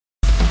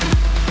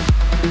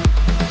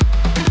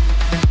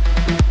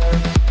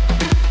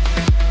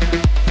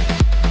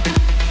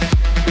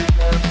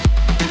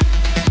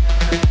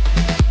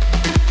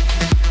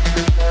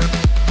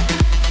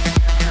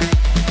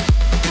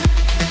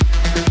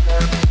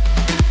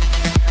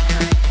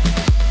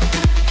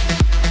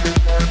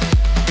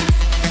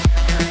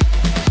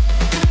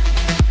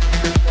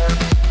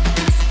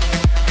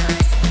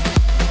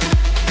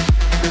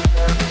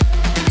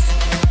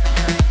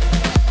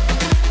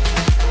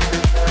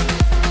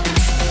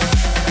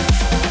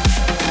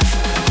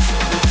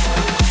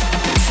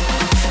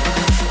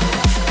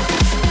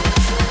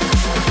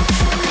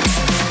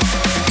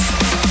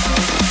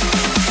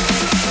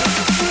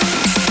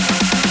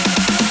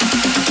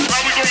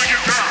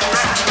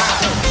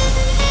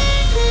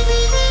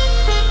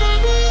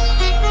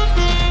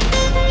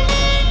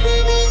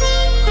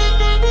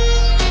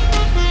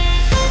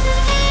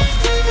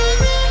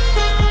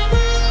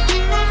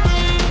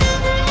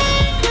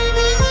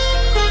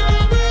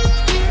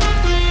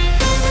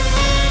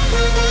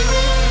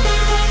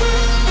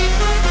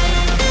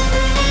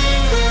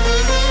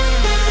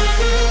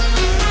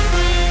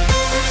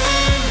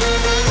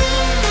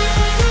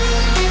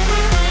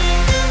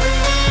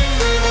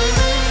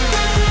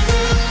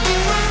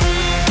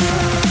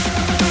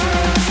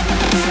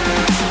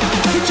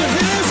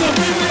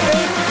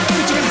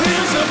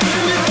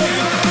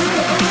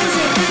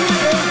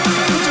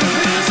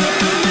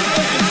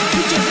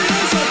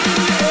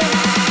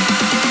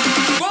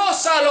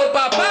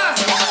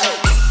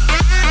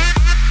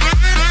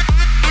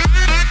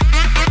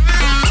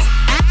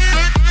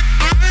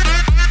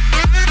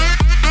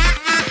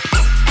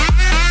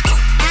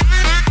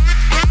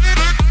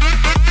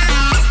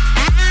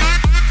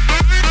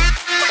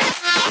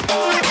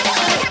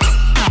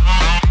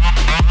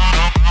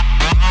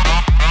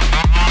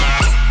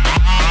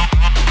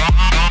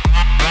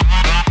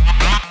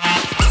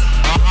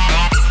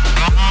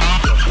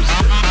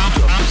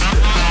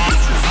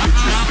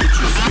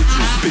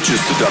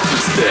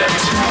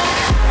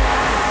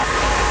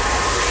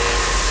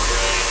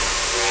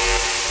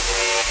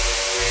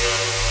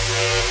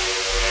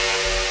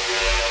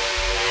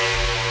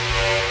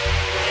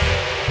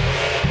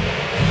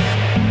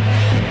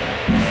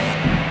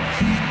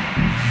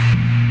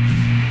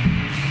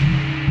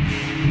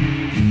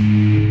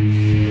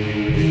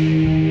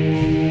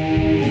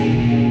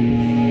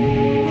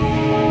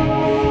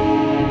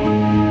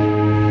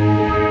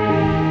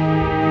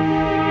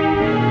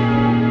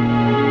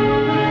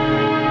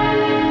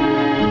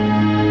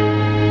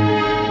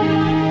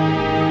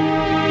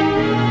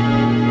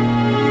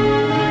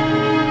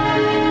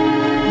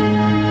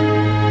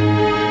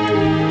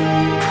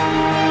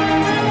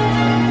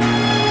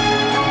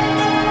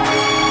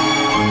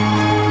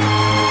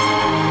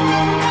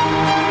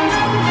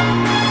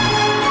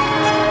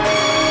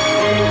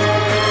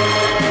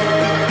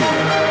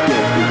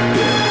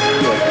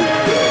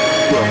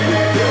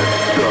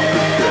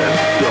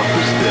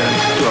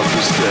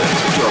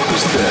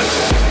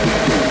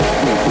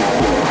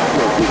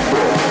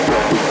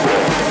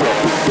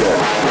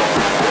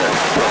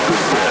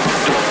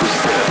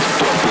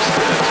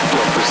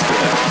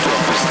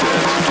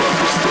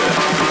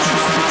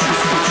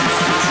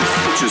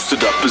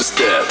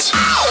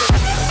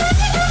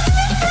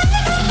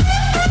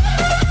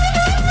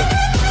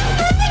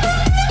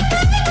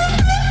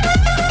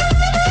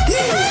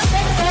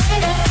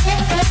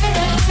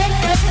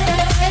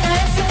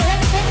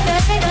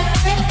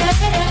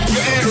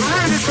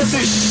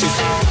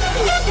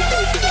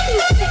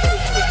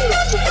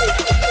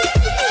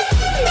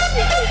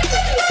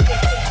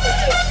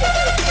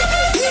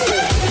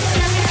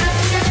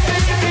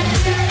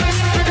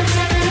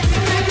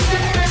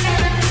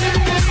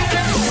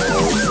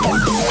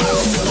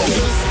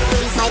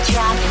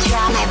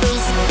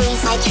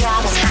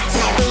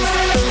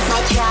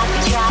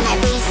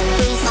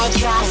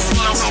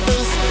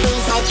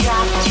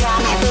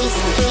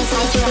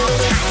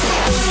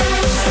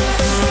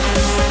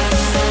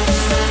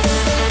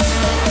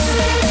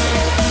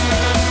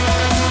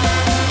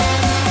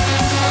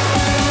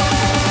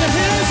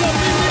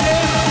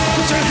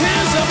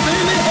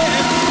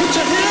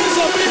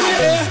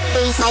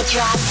I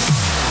drop.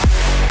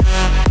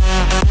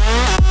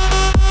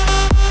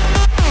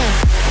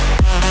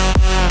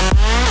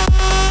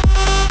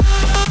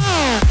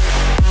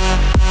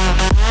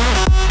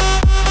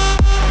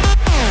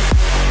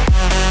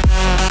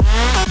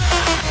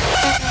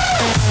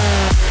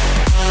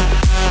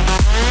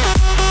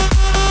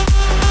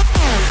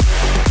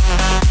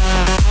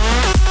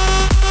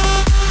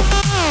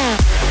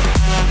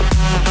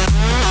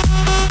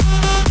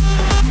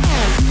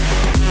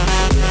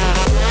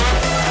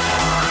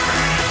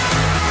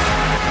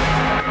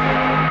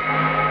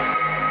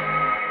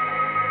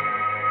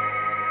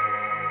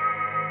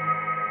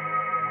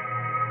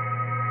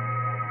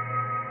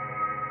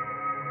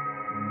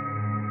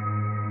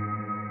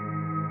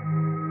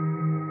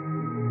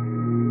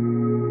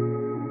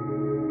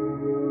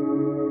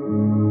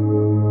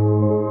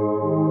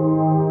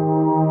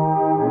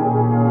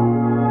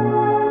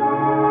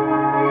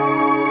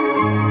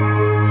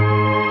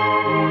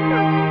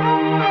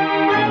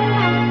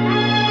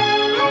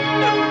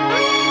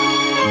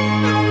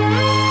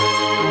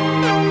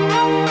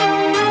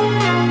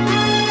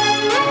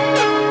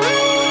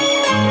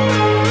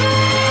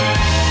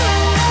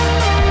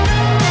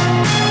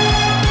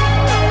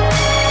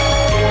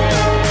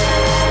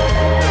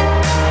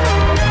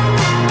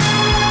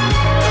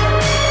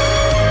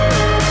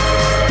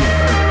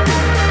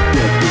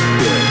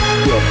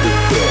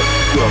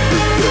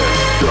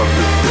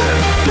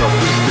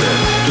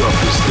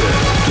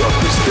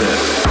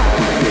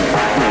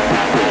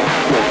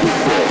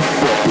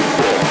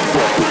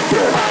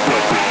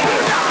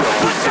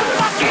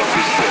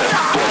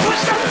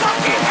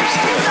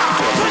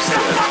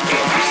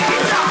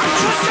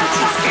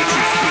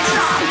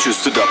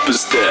 Just stood up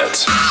instead.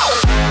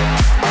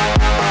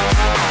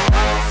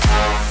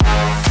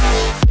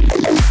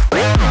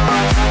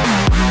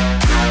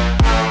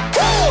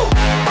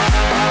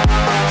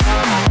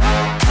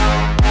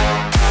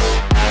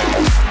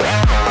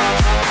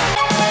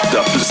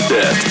 Up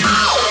instead.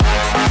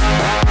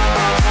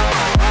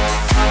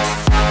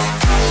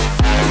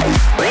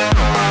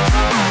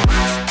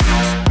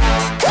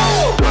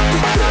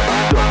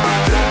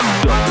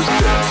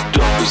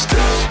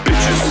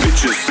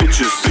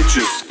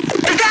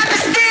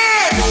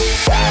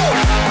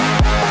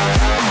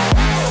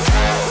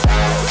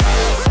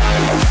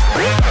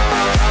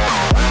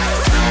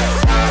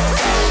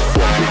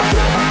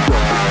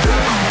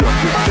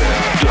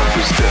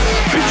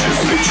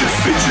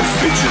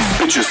 Bitches.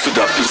 Bitches stood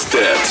up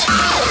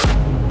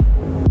instead.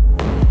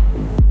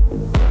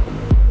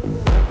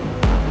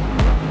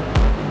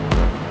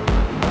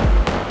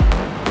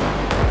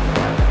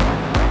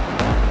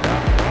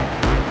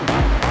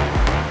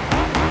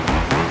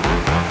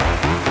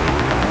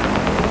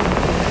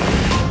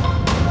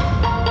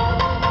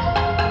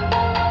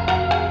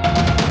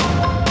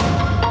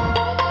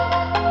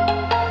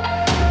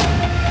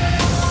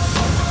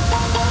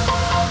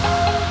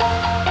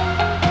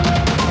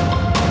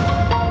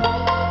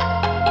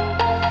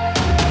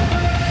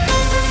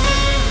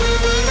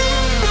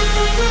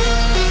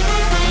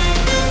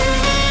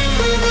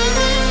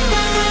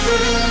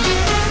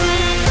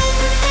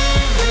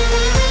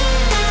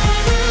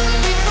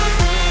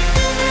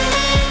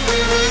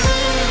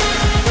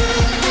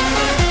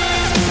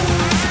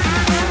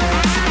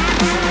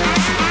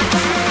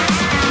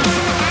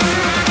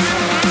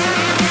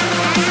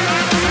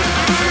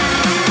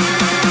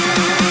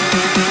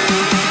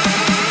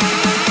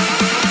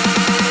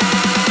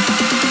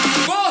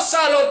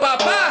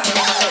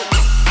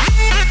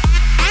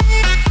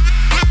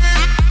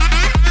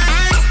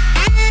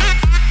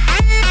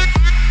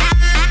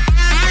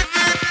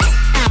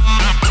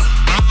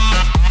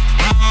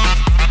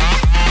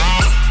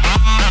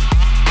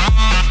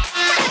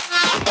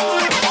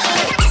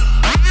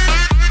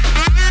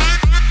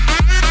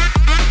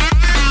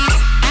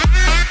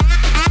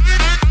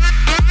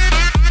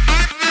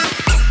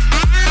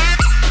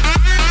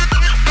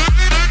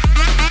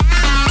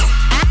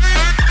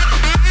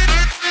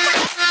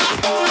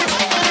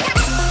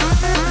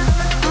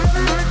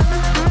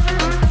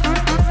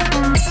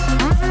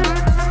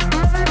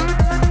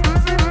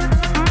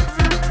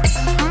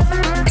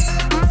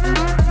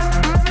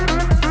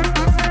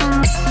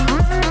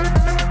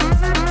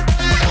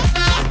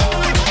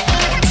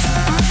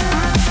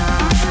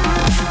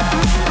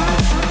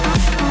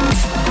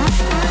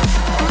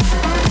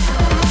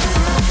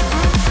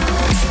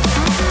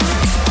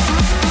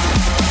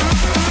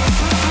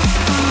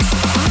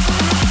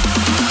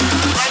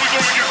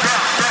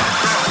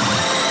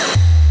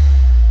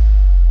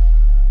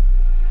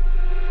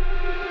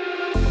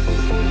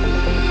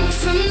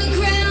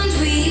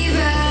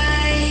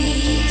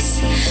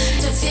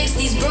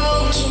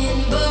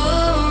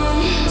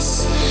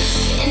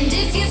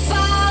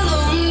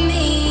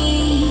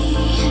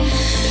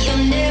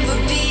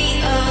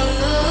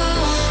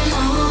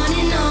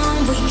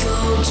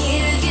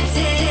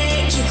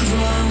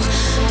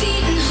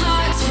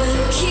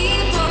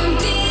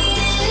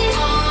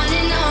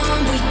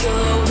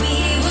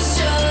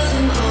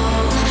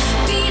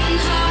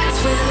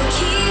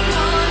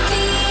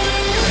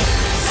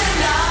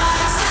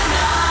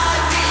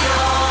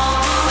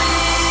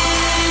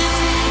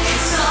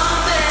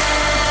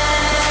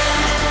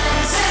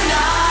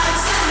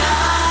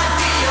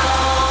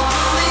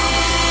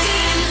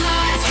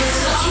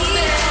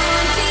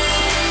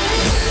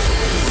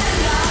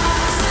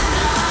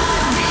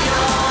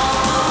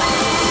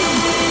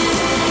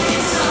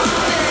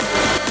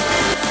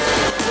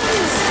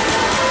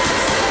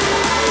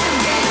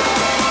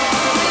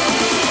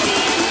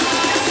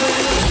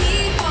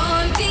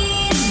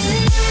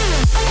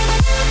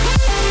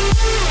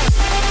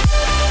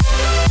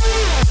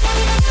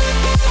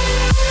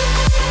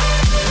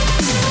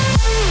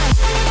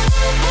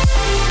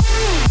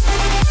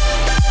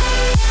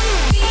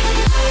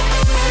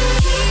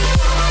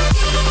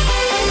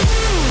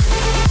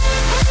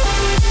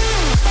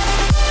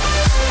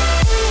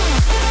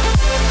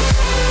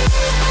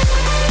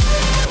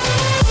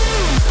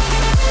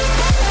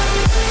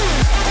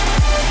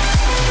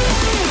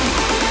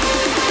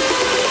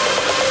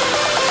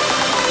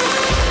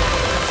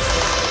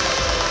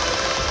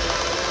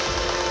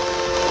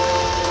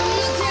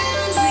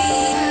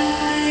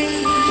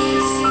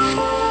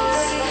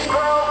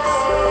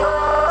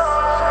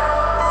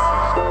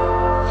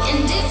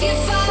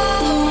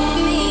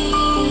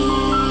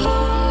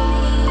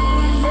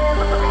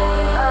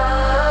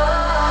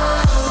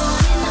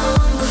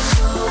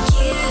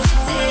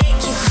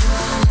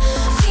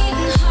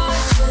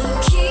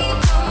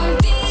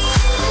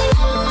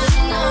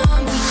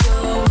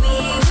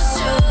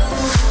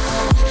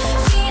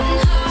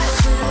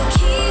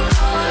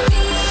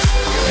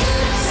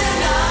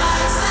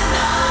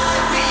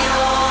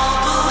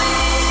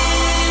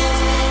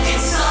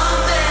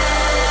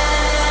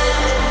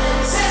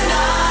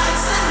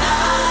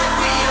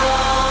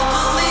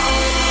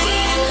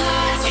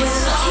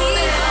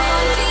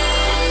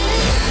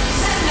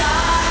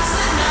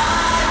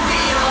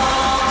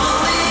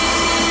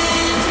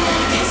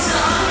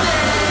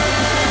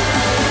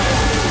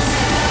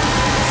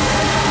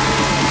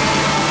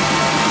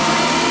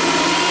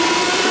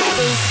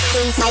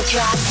 my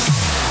drug.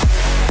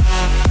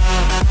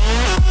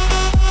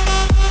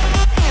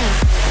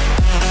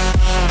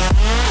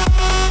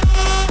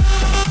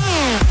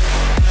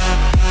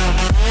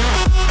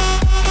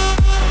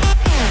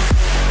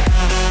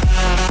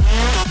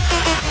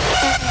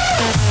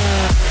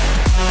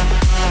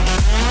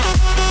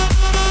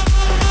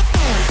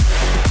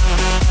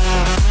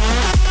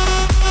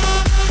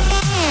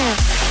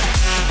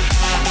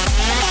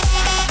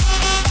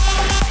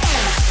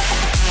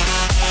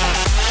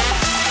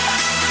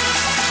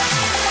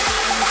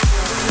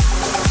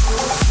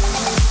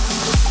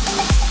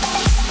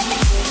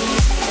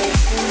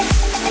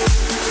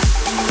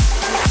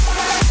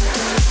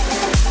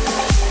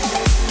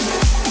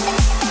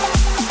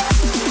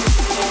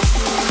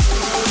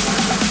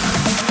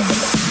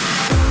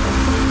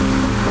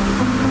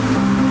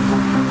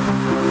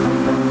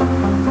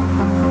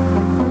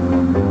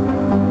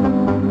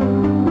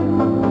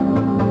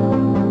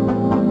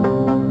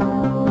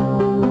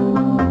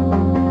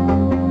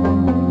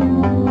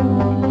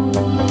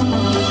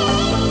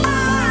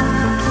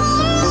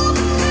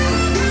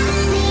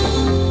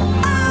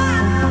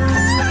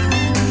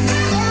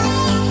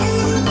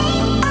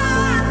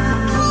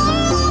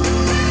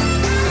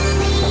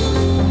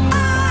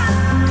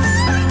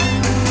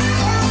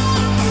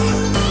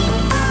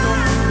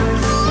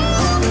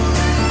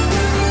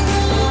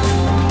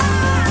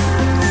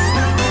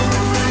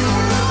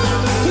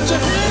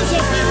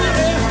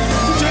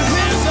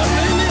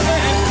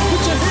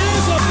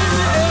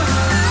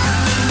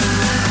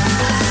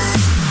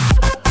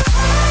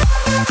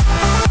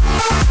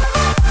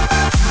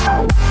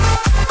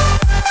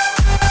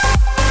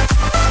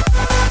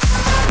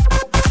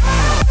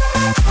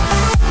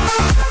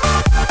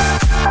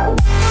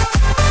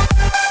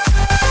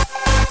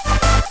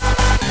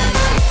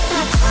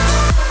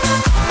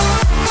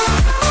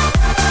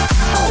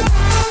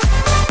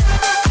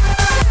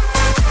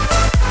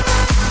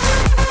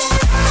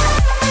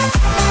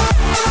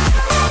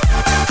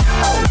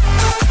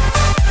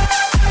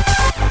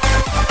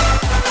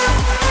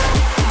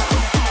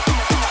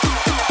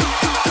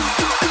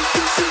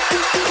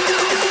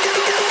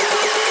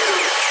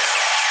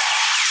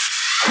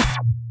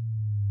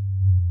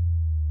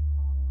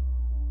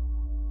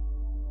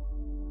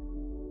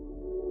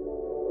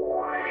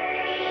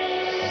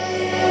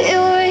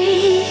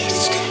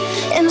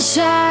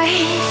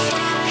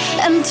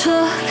 And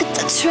took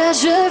the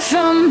treasure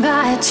from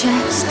my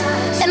chest,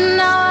 and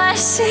now I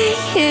see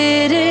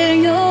it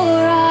in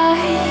your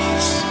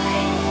eyes.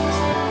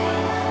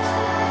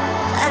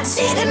 I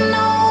didn't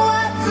know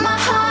what my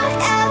heart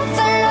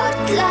ever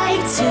looked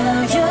like till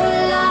you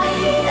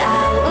lied.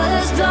 I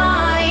was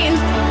blind.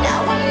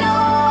 Now I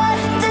know what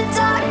the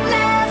dark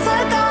never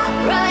got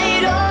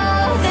right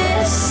all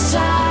this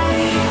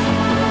time.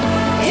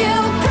 You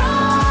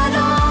brought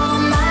all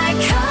my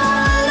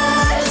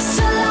colors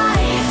to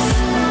life.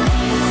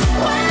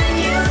 When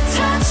you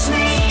touch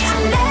me, I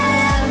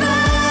never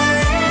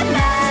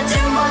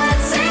imagined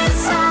what's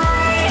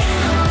inside.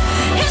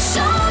 You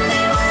show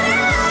me what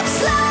it looks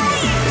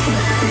like.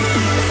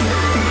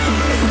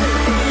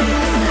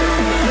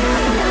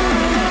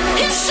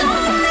 You show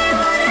me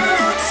what it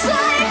looks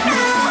like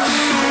now.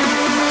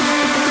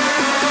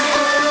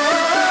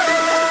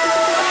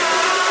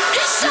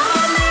 You show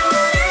me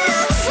what it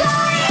looks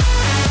like.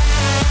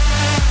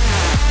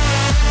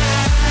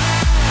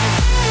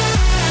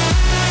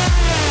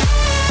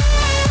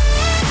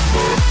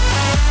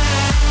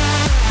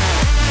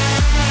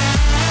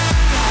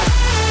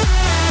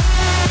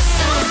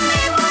 Show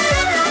me what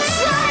it looks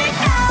like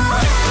now.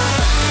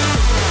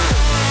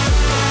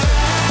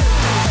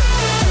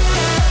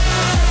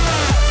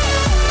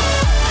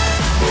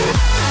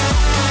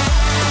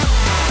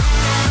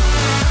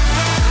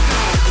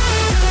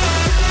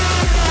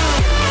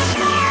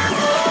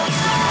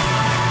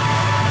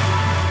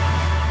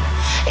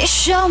 You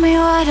show me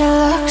what it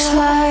looks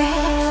like.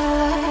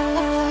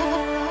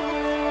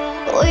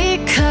 We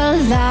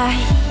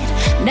collide.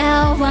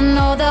 Now I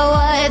know that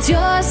what's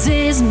yours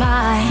is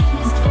mine.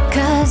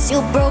 'Cause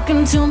you broke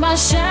into my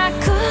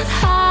shackled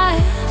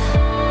heart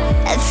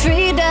and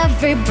freed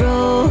every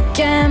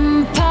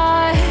broken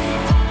part.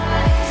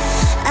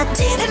 I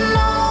didn't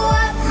know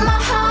what my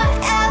heart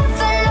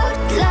ever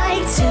looked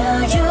like till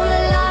you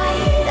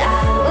lied.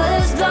 I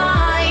was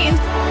blind.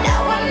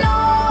 Now I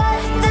know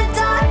what the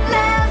dark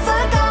never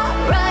got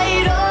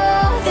right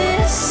all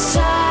this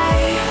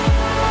time.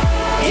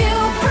 You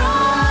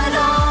brought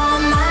all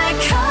my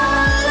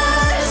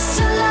colors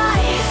to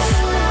life.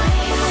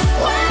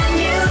 When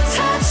you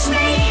touch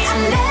me, I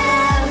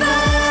never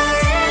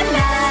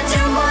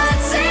imagined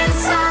what's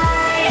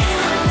inside.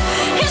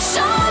 You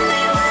show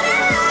me what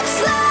it looks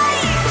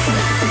like.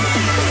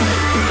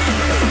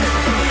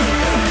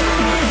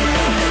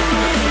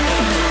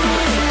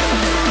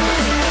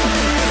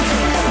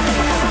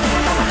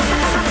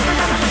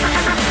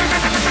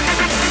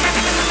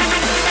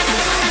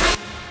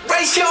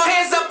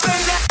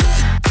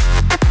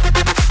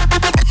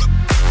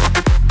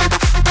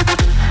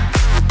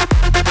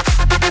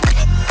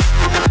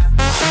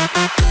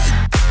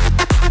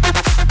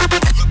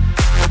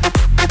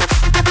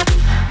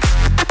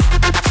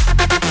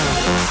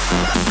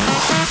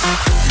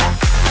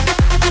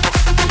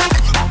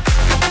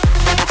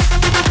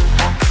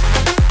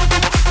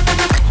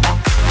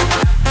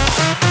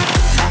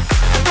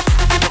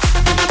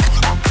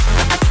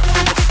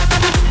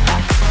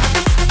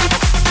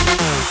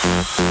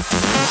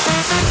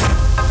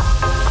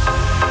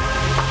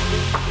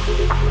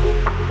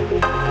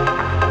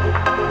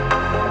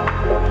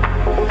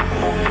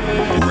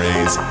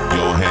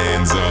 your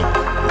hands up.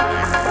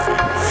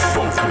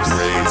 Focus.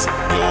 Raise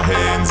your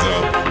hands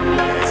up.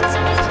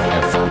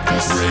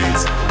 Focus.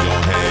 Raise your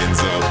hands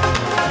up.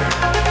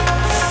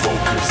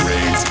 Focus.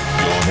 Raise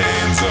your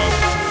hands up.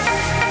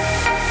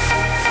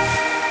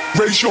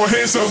 Raise your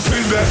hands up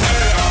in the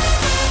air.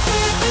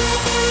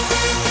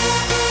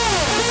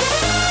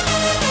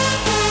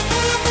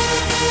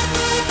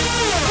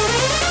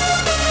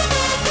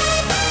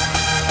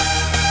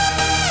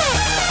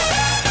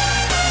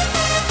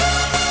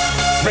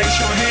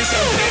 Raise your hands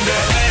up in the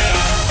air,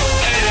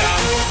 air.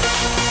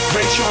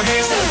 Raise your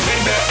hands up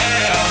in the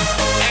air,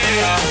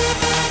 air.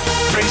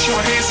 Raise your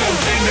hands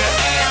up in the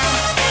air,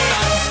 air.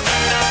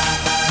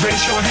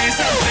 Raise your hands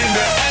up in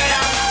the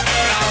air,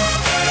 air.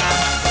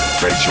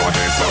 Raise your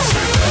hands up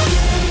in the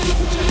air.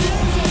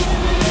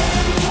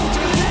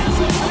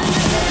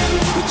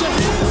 Put your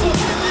hands up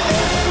in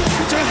the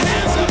air. Put your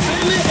hands up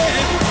in the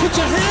air. Put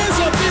your hands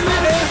up in the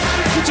air.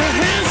 Put your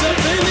hands up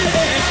in the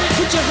air.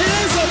 Put your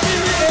hands up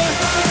in the air.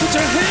 Put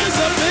your hands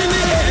up in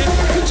the air.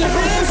 Put your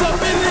hands up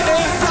in the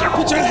air.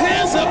 Put your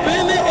hands up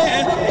in the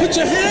air. Put your hands up in the air. Put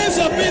your hands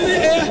up in the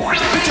air.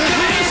 Put your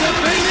hands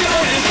up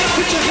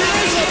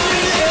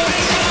in the air.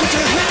 Put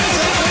your hands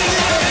up in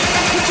the air.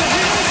 Put your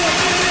hands up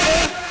in the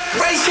air.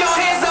 Raise your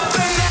hands up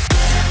in the air.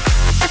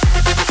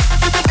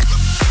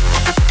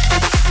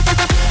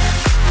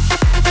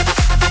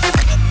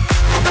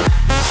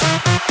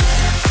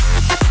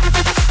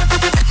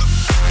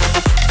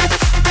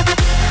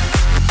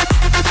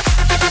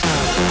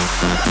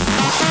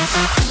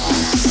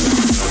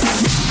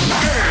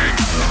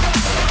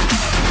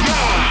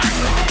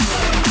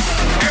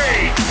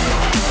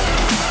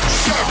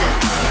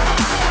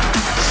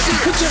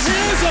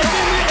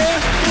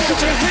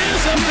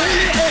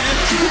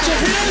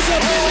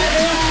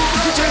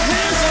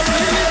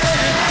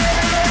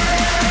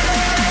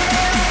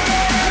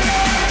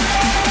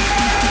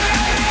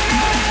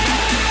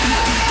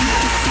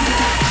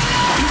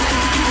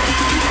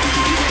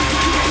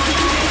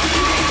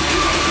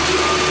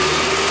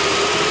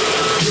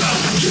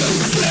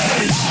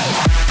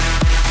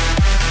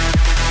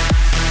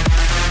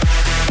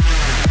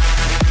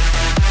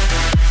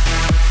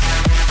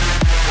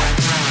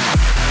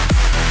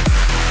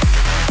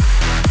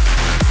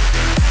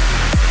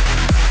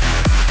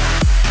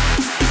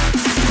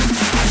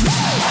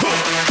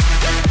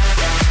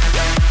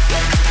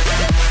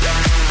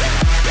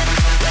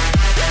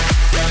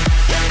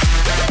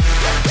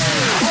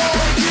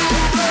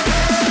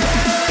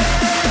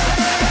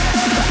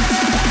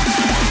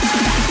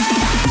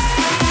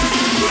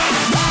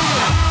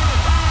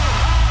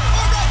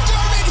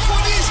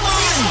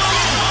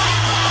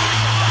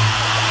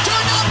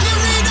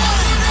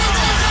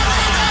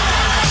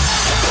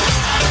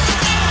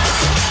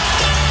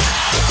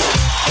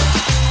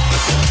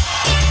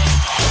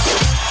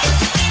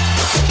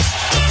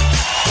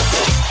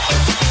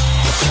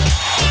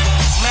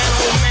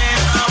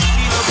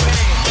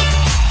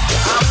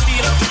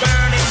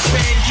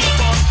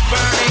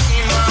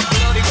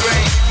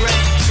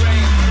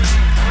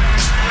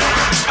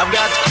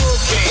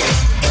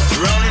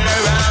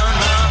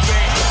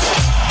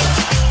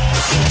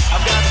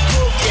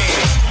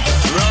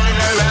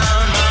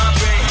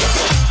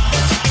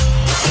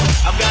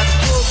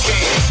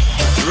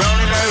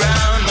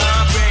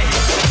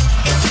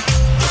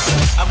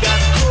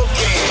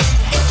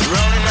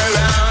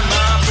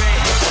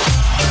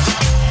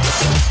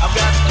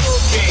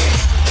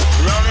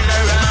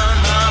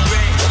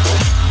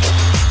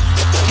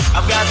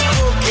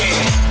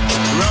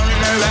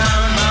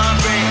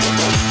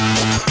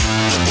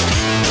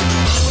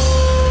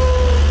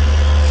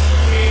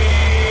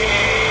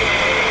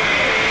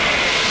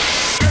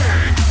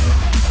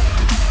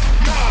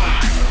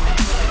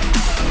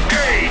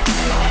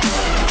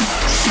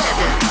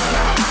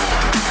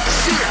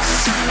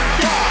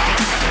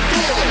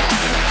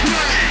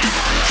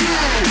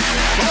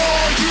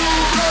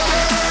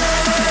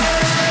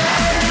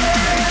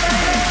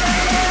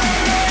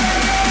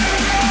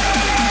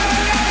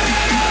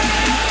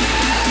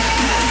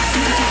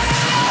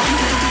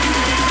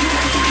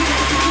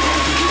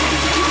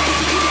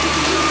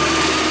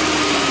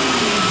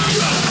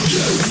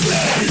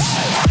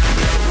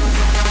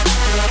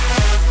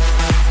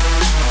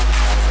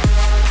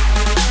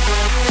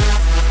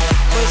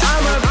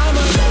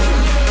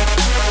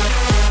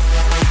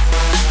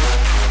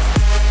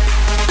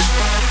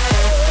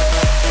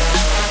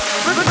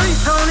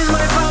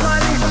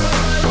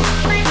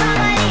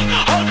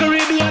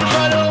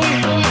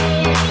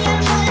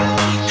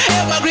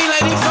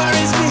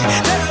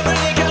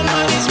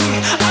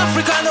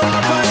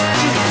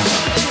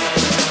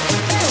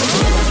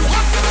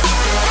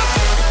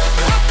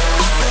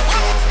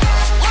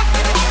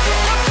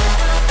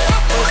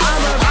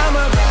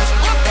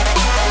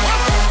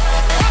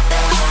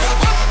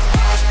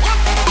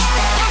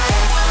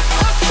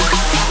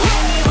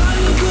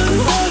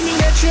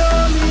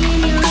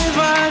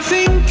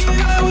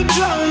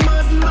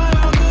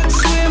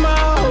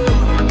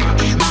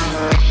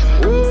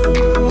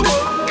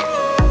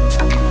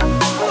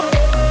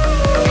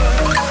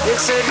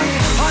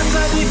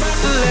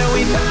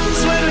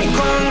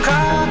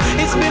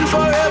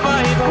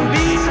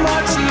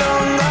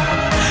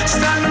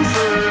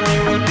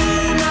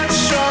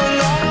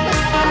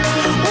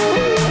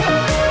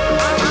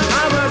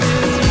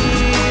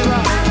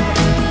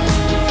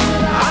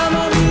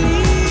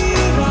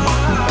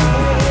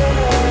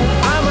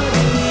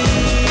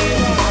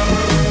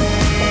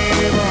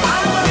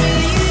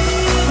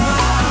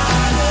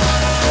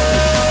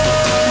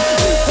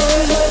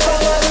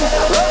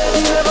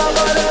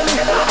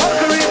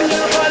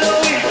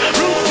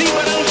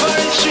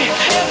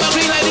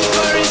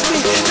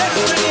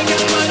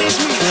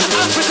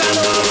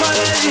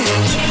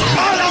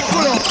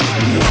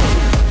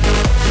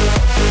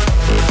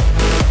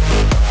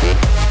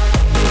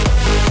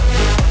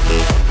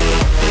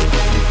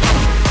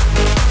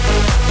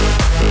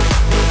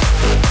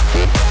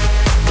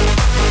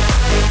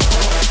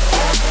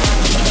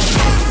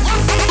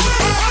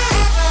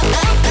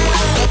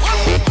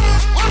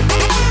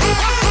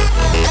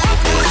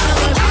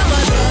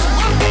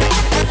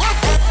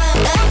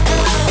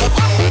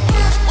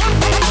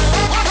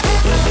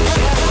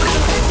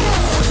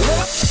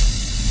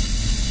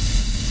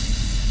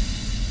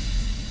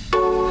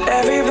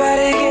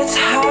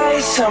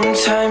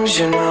 songs,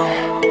 you know.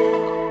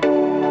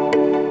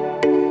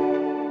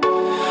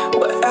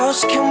 What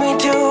else can we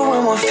do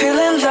when we're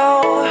feeling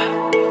low?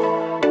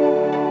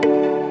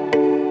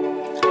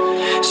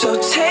 So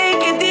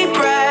take a deep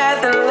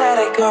breath and let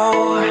it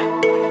go.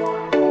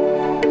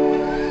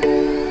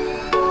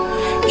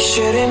 You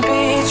shouldn't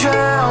be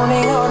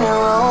drowning on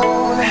your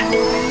own.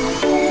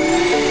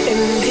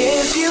 And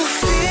if you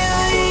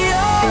feel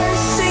you're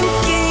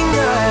sinking,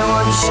 I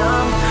will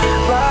jump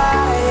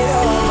right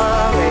over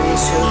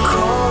into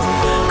cold,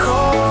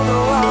 cold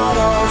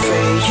water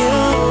for you.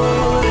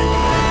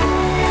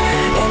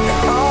 And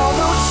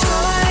although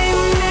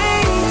time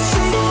may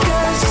take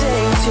us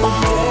into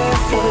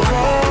different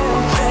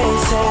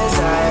places,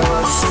 I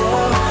will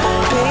still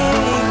be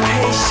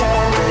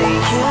patient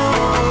with you.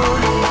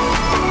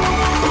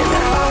 And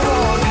I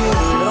hope you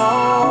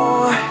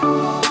know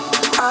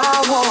I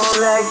won't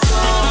let go.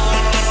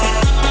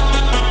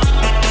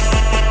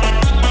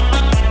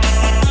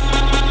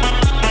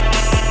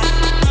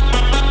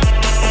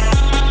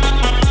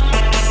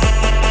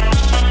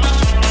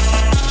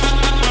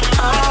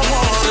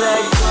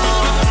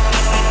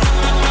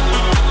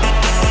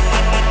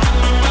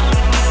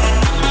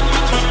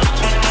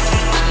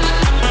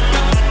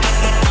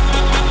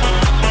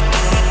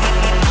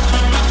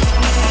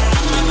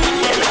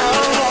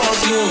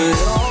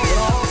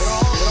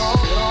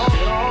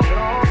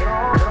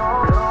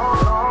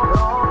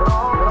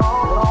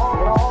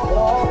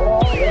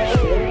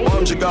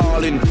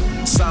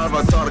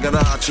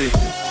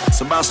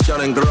 Sebastian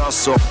and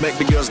Grosso, make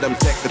the girls them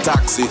take the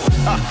taxi.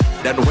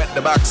 Then wet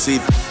the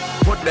backseat,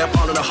 put them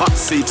on the hot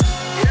seat.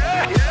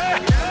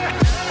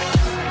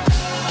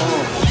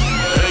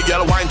 Hey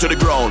girl, wine to the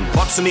ground,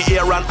 butts in the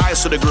air and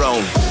eyes to the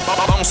ground.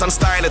 Bounce and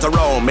style it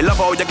around, me love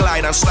how you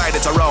glide and slide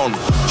it around.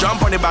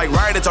 Jump on the bike,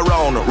 ride it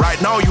around.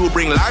 Right now you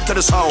bring life to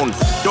the sound.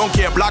 Don't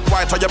care black,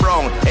 white or you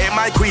brown. Hey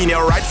my queen,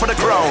 you're right for the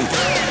crown.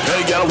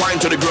 Hey girl, wine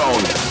to the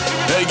ground.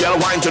 Hey girl,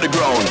 wine to the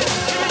ground.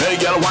 Hey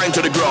girl, wine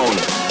to the ground.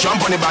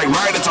 Jump on the bike,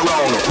 ride it around.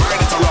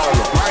 Ride it around,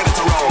 ride it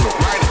around,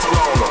 ride it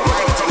around,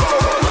 ride it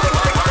around.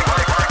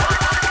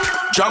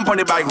 Jump on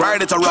the bike,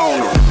 ride it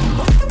around.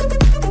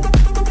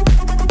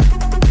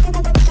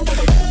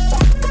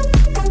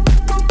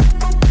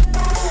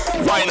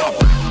 Wind up.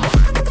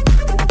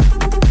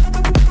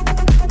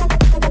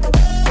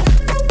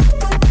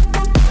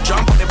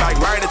 Jump on the bike,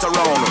 ride it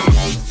around.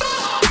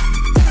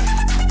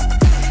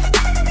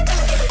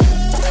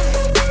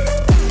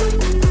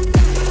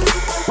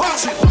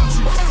 Watch it.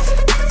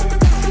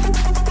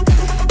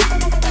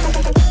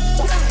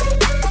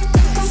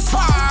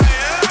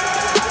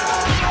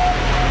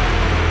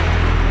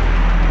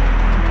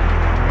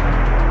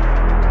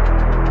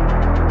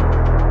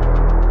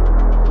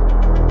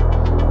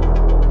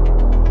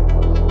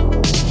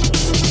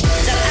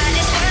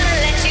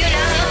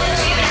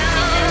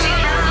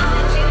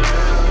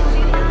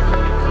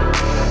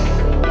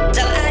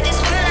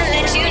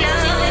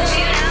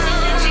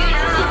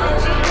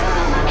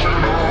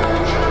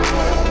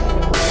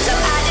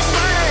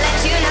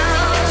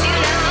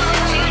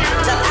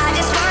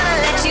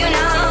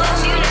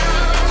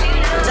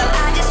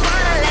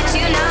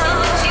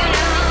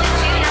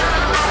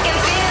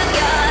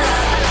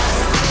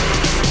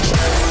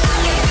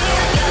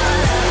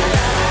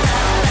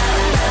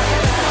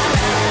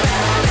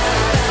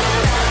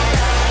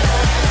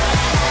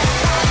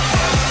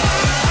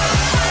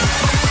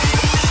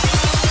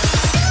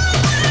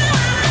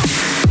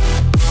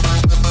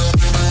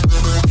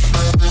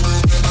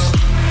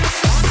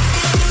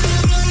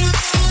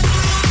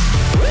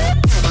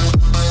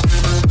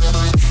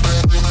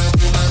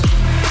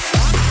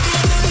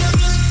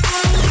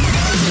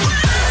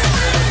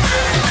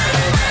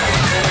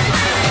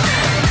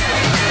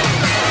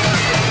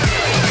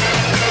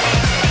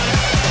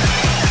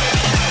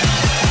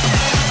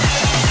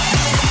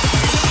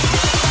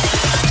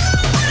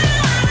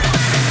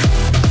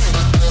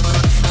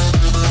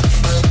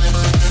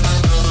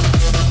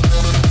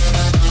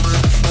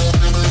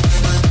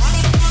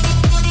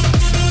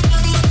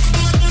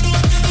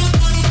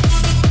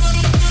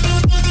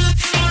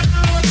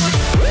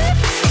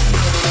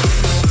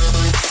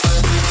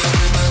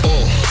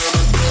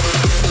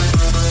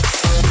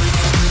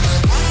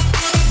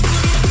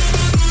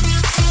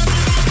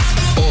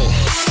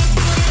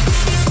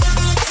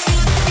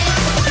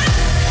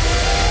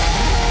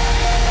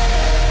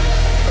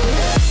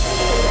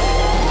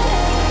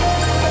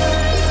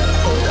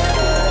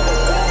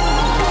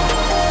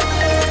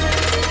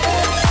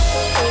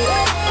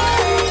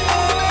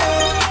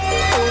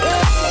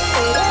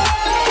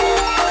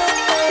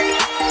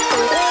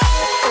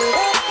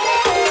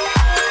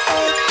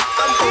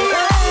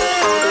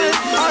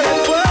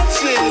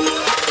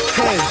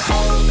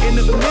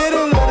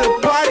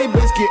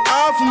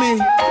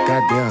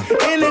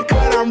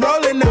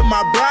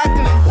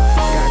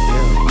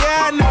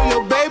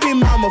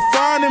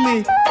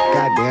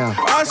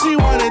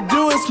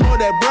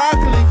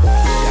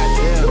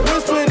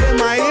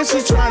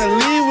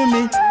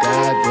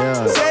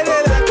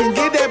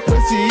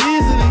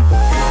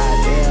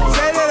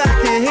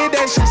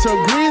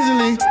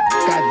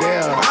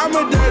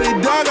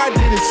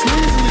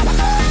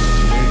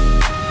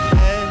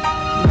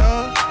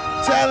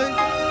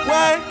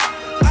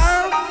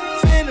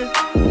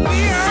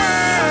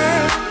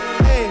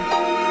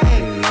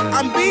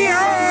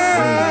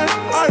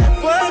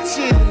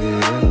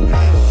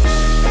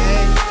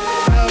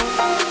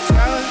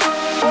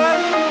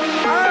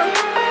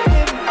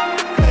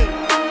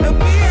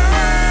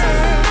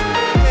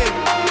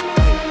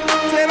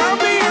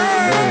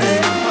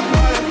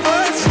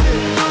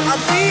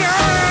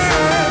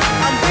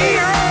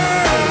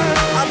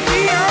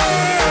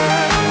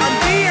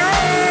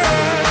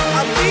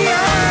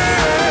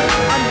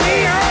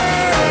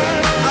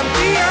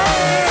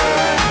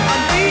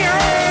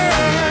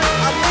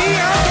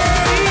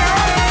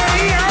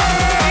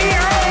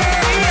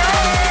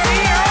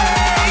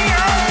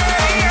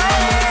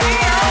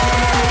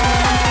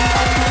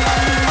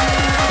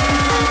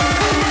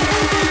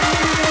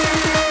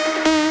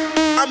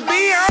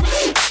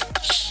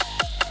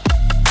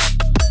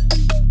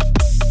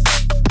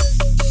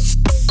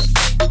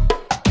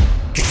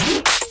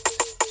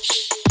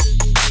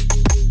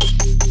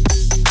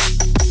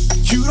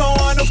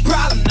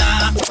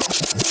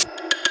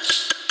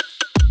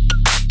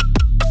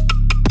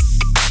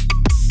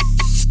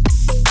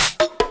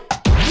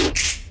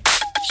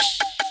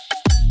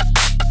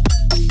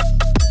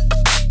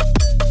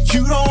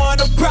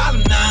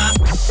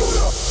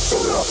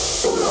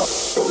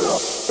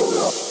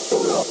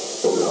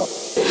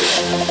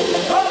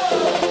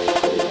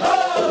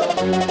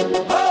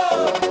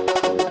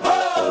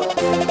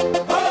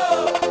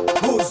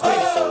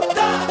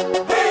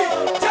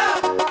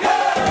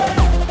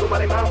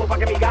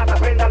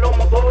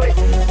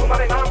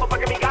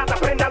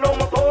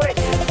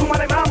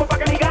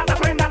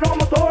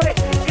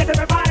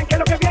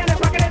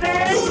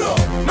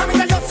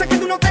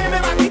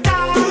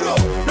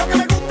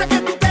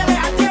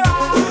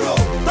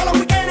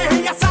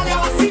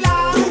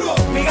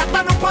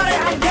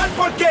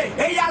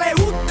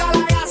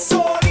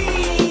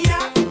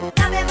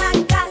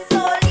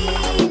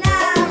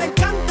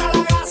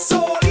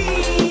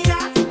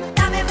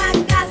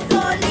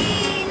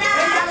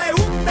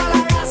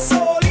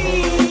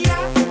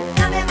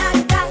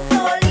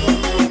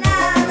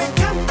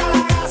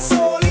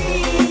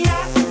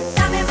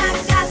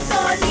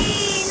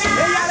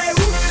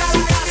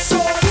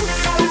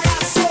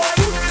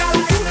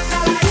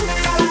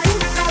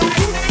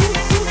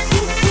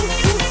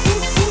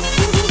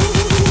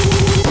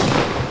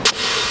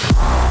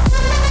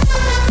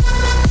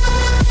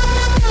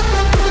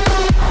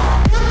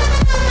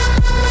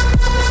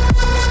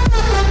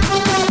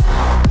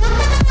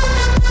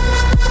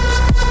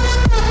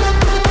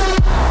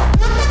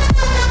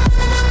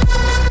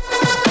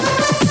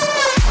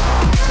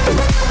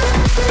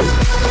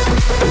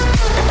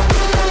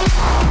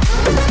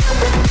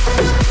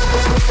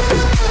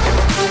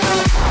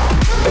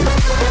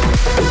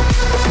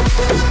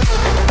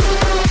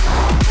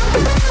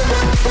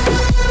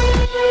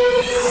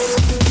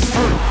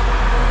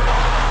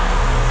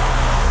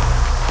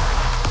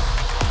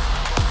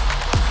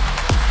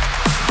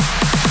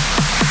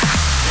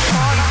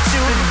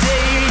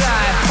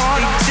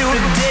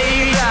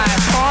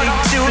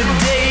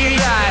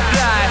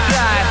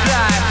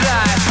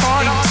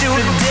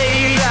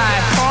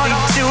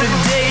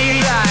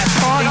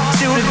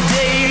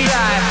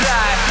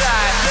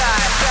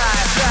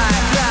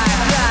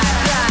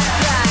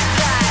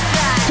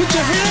 Put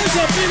your hands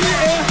up in the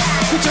air.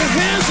 Put your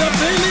hands up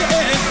in the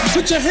air.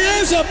 Put your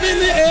hands up in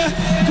the air.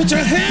 Put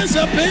your hands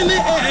up in the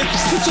air.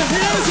 Put your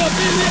hands up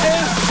in the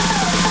air.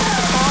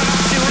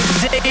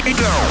 Take it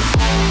down.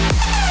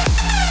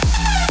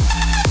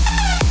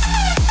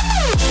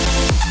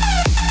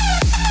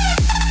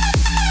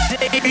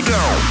 Take it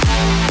down.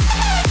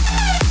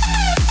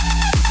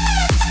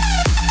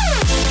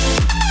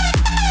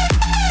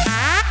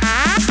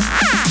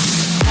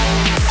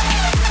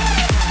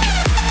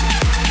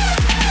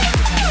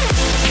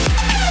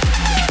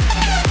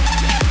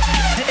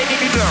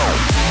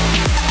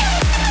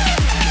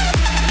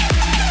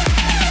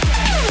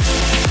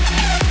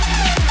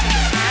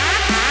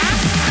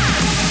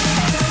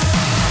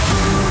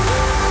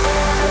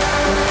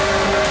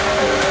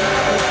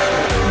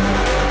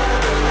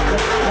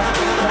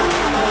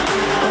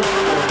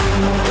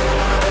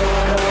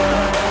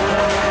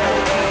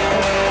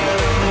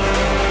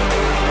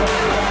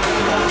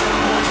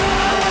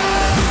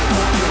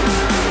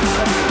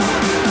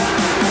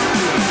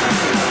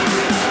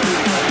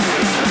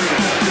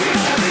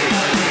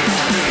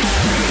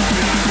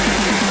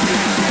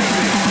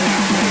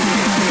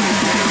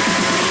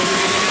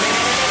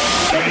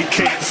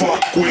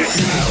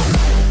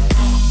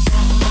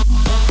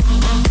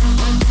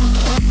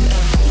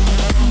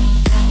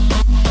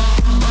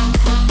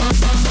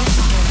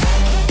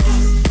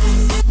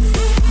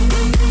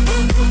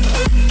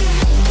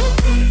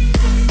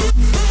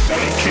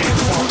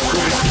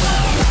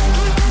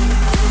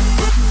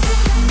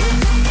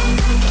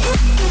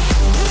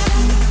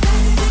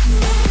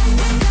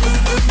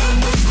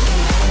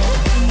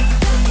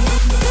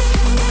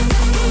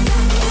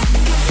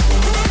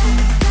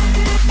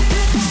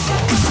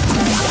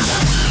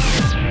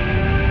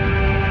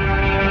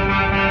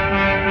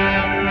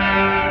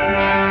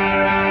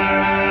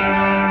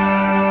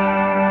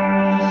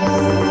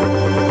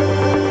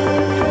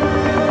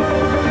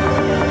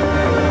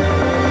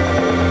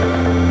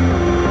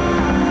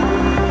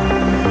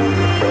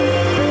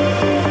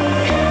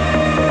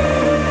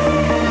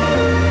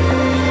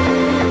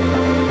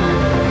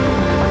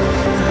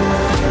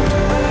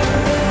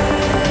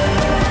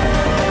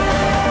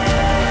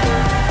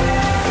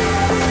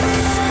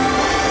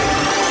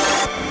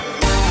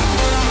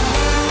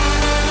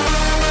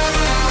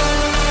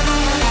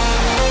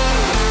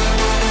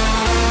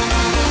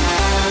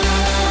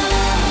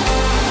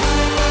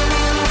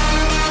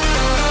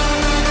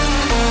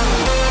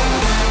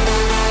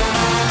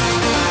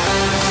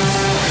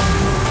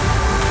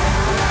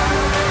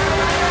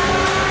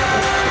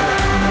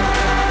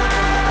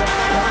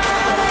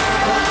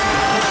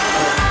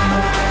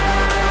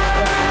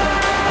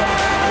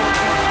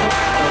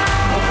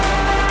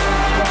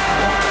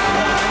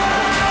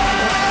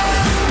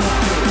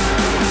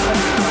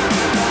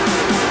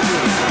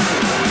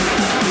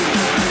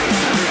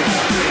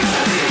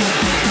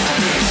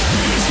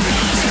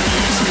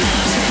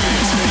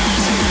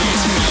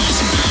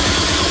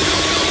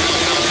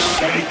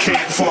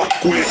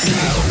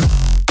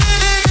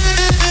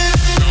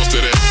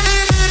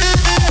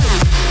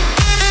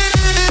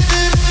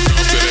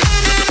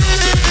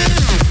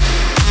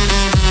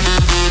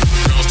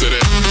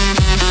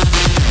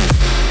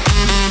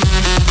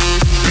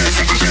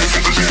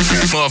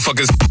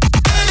 Motherfuckers.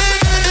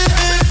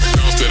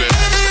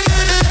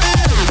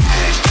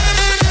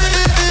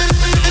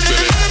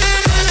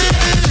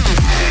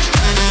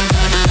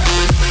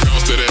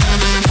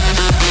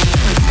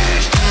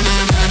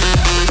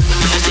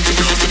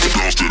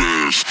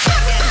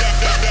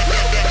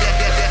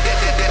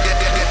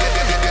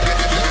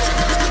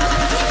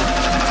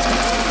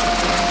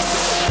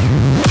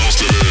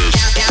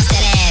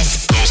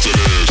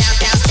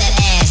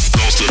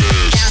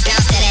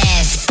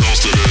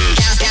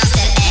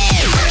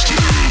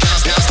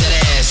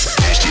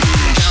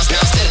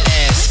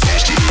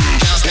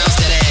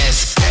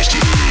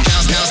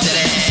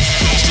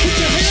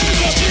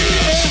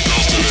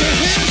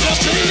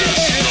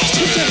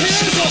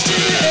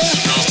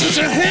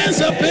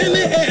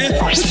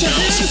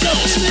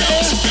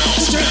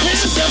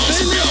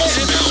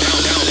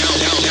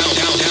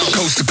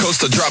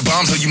 To drop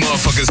bombs on you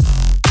motherfuckers.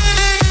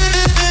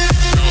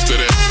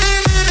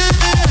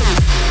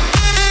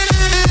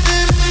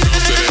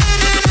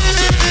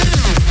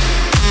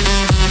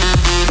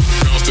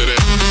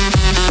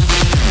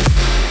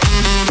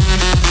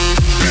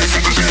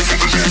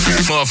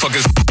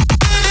 Motherfuckers.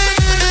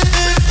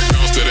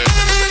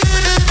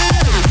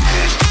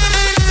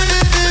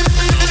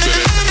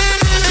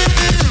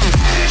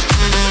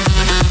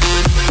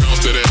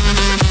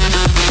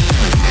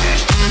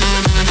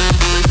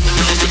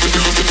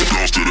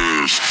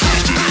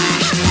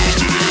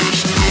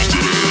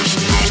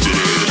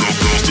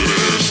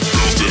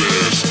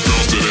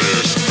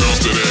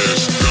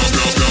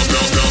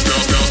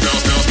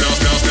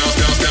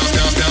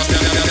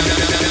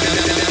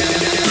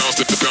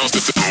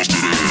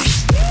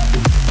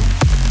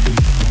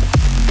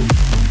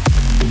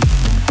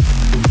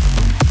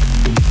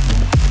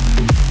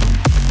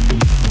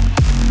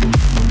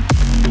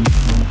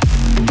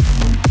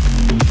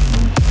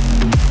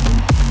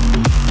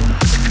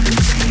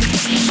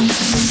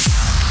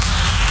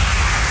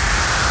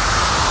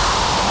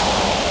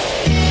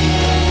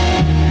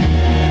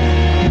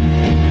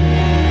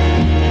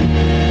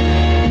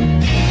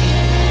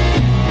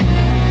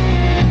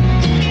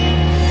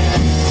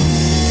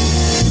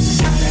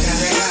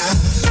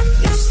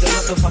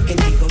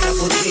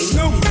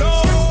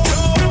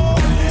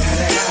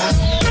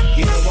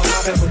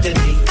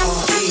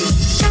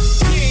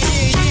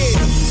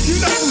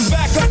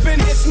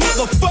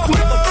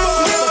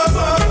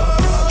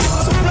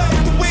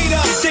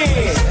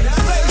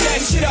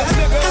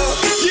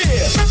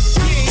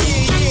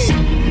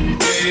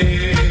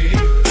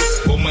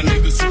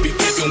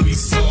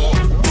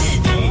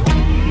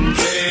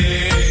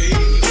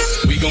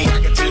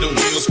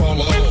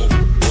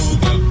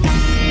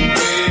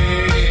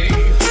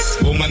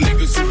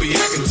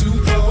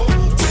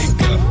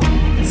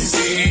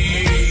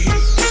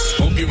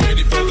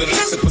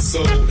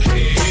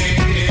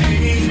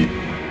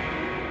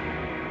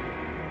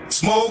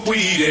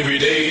 need every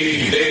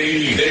day,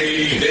 day,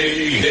 day,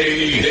 day,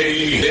 day,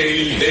 day,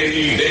 day,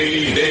 day,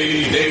 day, day,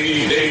 day, day,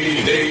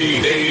 day,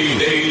 day,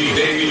 day,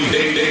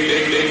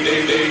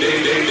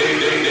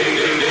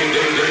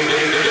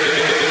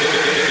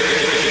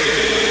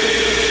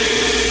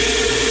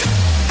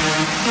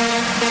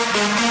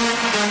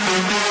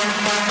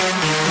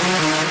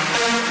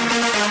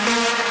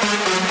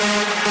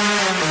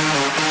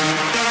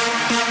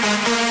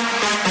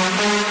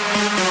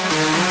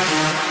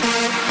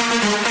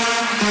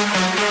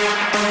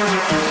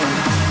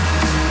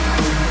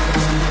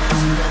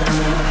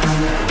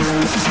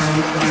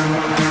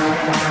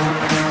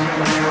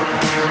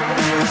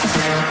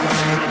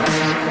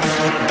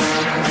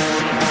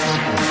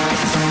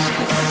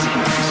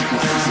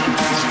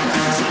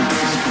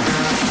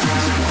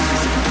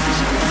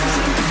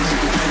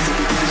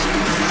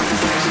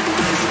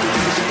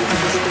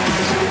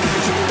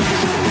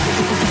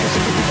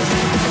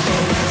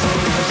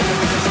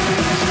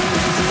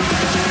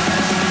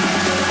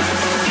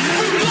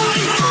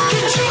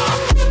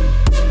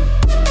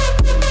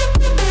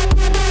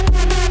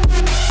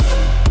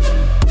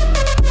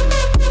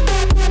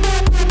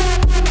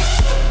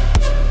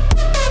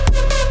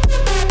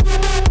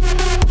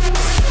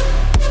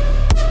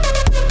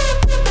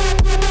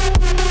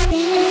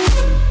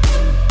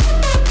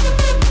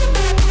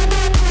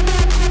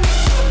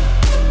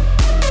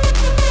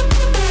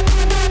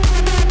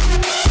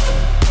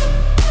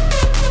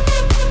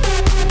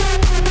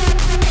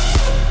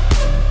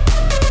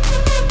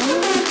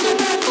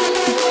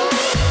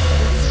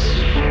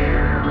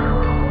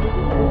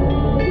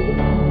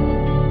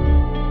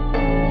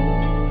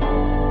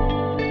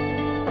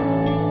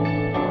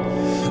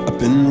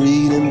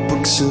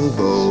 of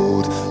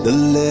old, the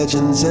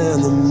legends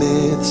and the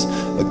myths,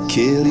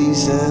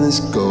 Achilles and his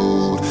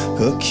gold,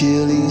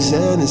 Hercules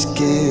and his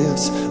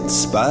gifts, and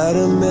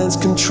Spider-Man's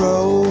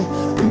control,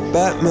 and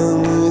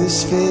Batman with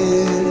his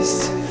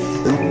fist.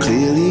 And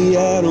clearly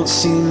I don't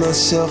see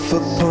myself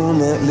upon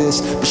that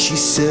list. But she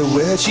said,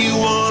 where'd you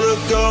wanna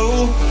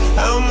go?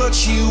 How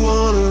much you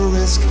wanna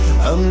risk?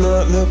 I'm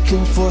not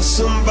looking for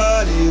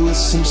somebody with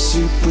some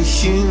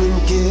superhuman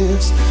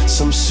gifts,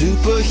 some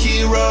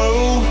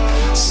superhero,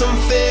 some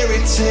fairy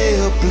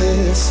tale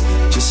bliss.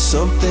 Just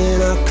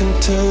something I can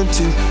turn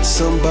to,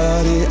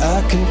 somebody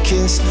I can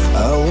kiss.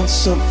 I want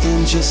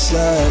something just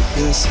like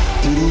this.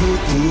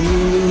 Do-do-do,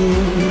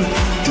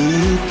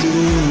 do-do-do,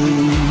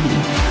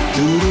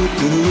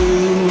 do-do-do.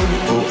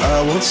 Oh,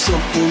 I want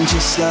something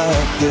just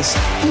like this.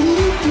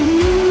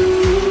 Do-do-do,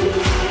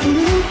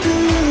 do-do-do.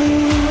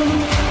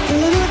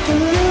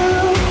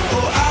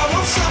 Oh, I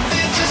want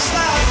something just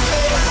like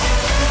this.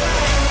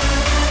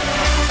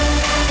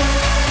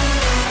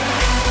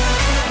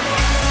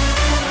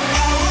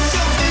 I want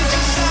something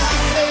just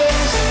like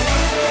this.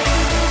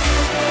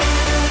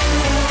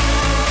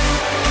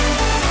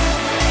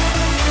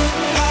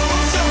 I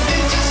want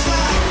something just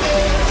like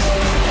this.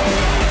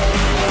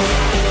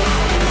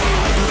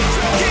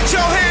 Get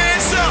your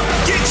hands up,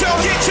 get your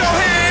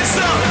hands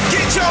up,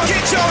 get your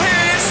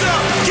hands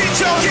up, get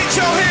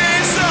your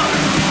hands up.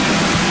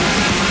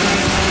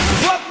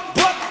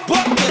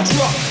 What the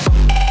drop?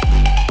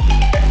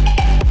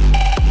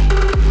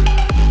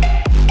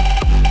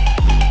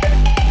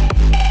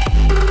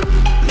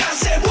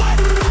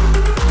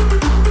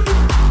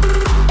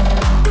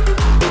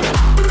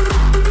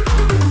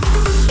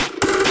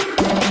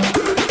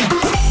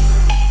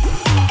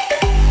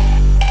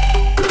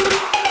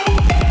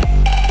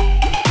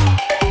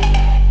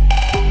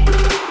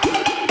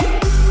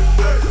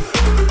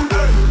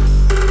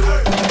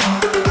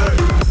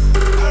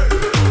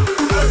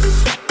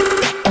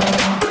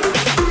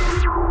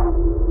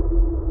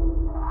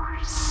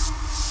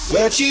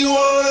 Where'd you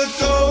wanna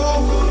go?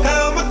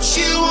 How much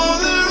you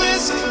wanna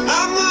risk?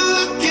 I'm not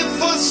looking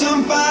for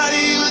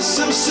somebody with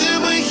some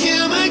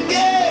superhuman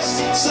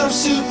gifts, some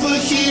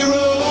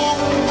superhero,